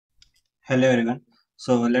Hello everyone.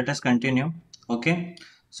 So let us continue. Okay.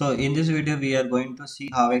 So in this video we are going to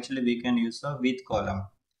see how actually we can use a with column.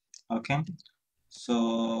 Okay.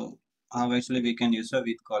 So how actually we can use a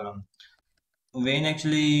with column. When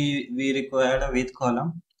actually we require a with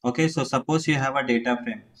column. Okay. So suppose you have a data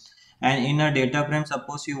frame, and in a data frame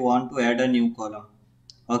suppose you want to add a new column.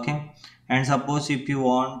 Okay. And suppose if you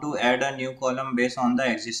want to add a new column based on the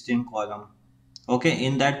existing column. Okay.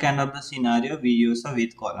 In that kind of the scenario we use a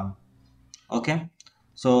with column. Okay,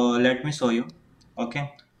 so let me show you.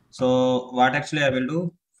 Okay, so what actually I will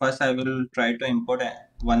do, first I will try to import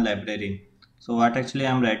one library. So what actually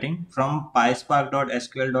I'm writing from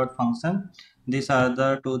PySpark.sql.function. These are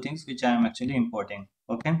the two things which I am actually importing.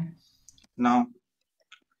 Okay, now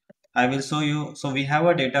I will show you. So we have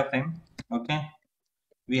a data frame. Okay,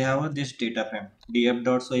 we have this data frame df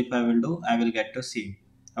dot. So if I will do, I will get to see.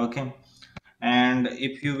 Okay, and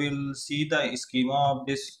if you will see the schema of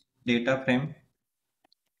this data frame,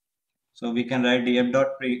 so we can write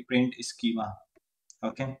df.print schema.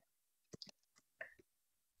 Okay.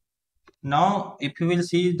 Now, if you will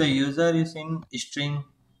see, the user is in string,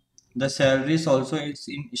 the salaries also is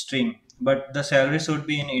in string, but the salary should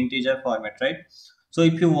be in integer format, right? So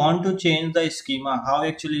if you want to change the schema, how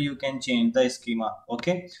actually you can change the schema?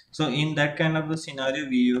 Okay. So in that kind of a scenario,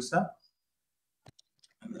 we use a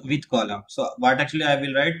with column. So what actually I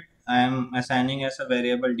will write, I am assigning as a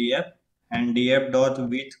variable df and df dot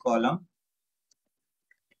with column.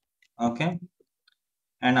 Okay,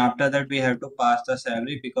 and after that we have to pass the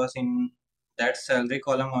salary, because in that salary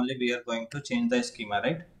column only we are going to change the schema,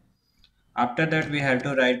 right? After that we have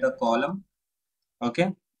to write the column.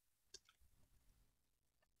 Okay,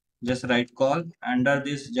 just write call under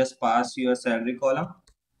this, just pass your salary column,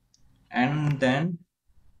 and then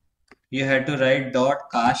you have to write dot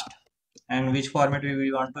cast. And which format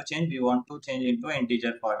we want to change, we want to change into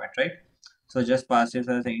integer format, right? So just pass it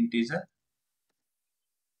as an integer.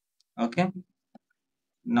 Okay,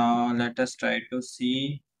 now let us try to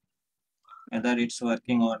see whether it's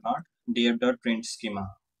working or not. df.print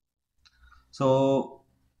schema. So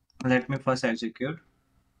let me first execute.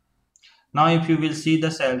 Now if you will see, the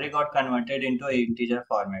salary got converted into a integer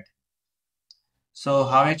format. So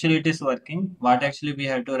how actually it is working? What actually we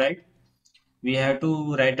have to write? We have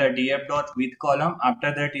to write a df dot with column.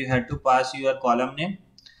 After that you have to pass your column name.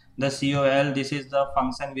 The col, this is the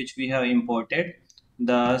function which we have imported.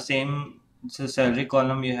 The same salary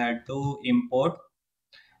column you had to import,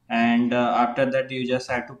 and after that you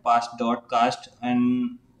just have to pass dot cast,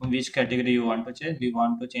 and which category you want to change. We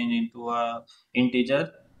want to change into a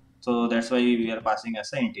integer, so that's why we are passing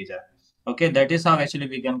as an integer. Okay, that is how actually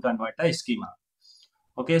we can convert a schema.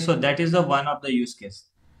 Okay, so that is the one of the use case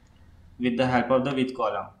with the help of the with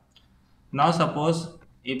column. Now suppose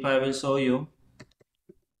if I will show you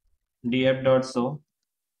df dot show.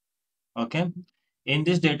 Okay, in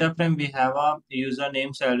this data frame we have a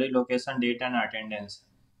username, salary, location, date and attendance.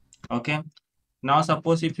 Okay, now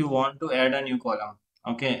suppose if you want to add a new column.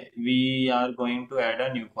 Okay, we are going to add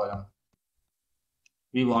a new column.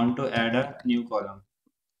 We want to add a new column.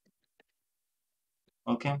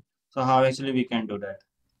 Okay, so how actually we can do that?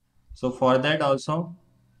 So for that also,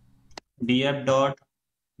 df dot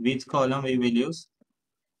which column we will use.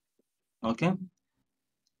 Okay,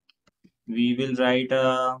 we will write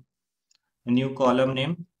a new column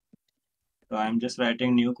name. So I'm just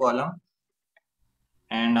writing new column,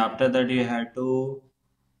 and after that you have to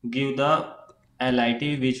give the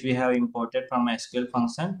lit which we have imported from SQL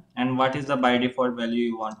function, and what is the by default value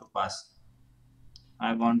you want to pass.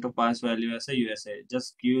 I want to pass value as a USA.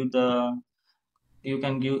 Just give the, you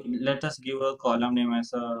can give, let us give a column name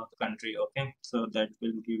as a country. Okay, so that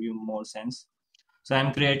will give you more sense. So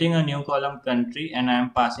I'm creating a new column country, and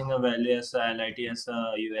I'm passing a value as a lit as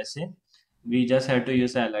a USA. We just have to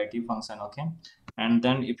use a lit function. Okay, and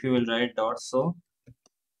then if you will write dot, so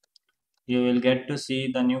you will get to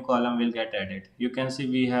see the new column will get added. You can see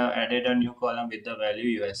we have added a new column with the value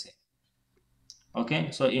USA.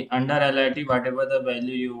 Okay, so under lit, whatever the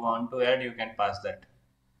value you want to add, you can pass that.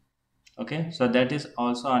 Okay, so that is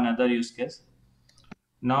also another use case.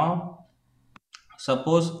 Now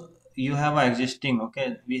suppose you have a existing,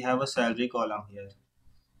 okay, we have a salary column here.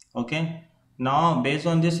 Okay, now based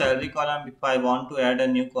on this salary column, if I want to add a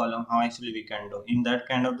new column, how actually we can do? In that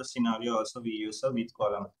kind of the scenario also we use a with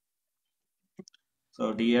column.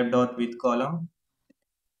 So df dot with column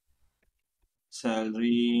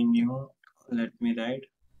salary new, let me write.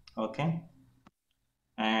 Okay,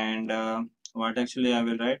 and what actually I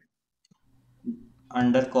will write,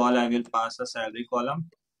 under call I will pass a salary column.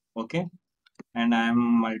 Okay, and I am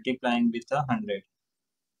multiplying with 100.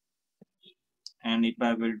 and if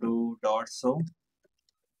I will do dot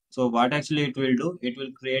so what actually it will do, it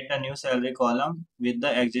will create a new salary column with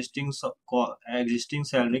the existing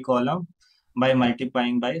salary column by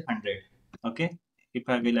multiplying by 100. Okay, if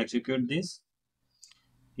I will execute this,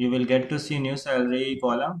 you will get to see new salary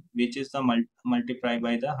column, which is the multiply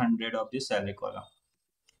by the 100 of the salary column.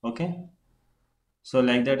 Okay, so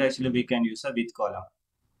like that actually we can use a with column.